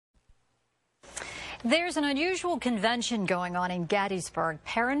There's an unusual convention going on in Gettysburg.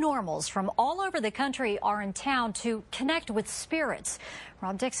 Paranormals from all over the country are in town to connect with spirits.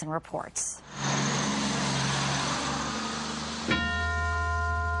 Rob Dixon reports.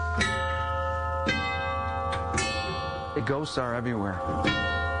 The ghosts are everywhere.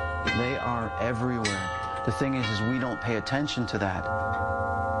 They are everywhere. The thing is we don't pay attention to that.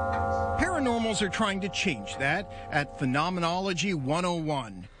 Paranormals are trying to change that at Phenomenology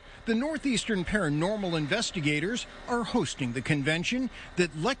 101. The Northeastern paranormal investigators are hosting the convention that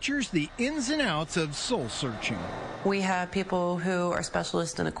lectures the ins and outs of soul searching. We have people who are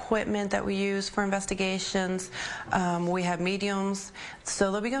specialists in equipment that we use for investigations. We have mediums.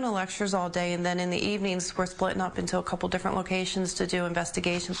 So they'll be going to lectures all day, and then in the evenings we're splitting up into a couple different locations to do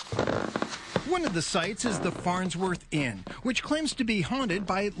investigations. One of the sites is the Farnsworth Inn, which claims to be haunted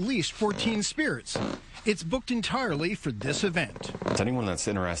by at least 14 spirits. It's booked entirely for this event. To anyone that's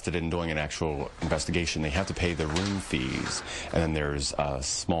interested in doing an actual investigation, they have to pay the room fees, and then there's a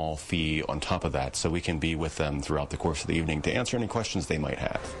small fee on top of that, so we can be with them throughout the course of the evening to answer any questions they might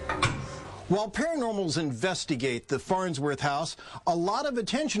have. While paranormals investigate the Farnsworth house, a lot of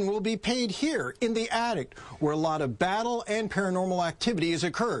attention will be paid here in the attic, where a lot of battle and paranormal activity has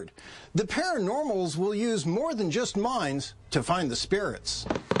occurred. The paranormals will use more than just minds to find the spirits.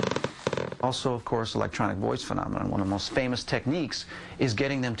 Also, of course, electronic voice phenomenon. One of the most famous techniques is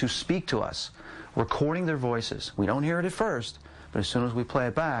getting them to speak to us, recording their voices. We don't hear it at first, but as soon as we play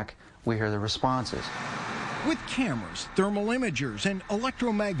it back, we hear the responses. With cameras, thermal imagers, and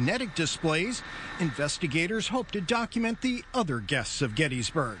electromagnetic displays, investigators hope to document the other guests of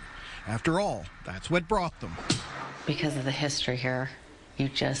Gettysburg. After all, that's what brought them. Because of the history here, you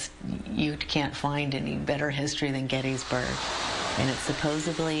can't find any better history than Gettysburg. And it's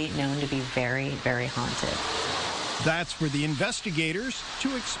supposedly known to be very, very haunted. That's for the investigators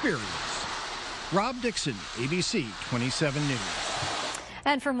to experience. Rob Dixon, ABC 27 News.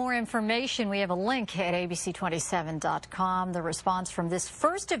 And for more information, we have a link at abc27.com. The response from this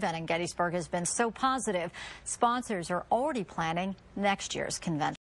first event in Gettysburg has been so positive. Sponsors are already planning next year's convention.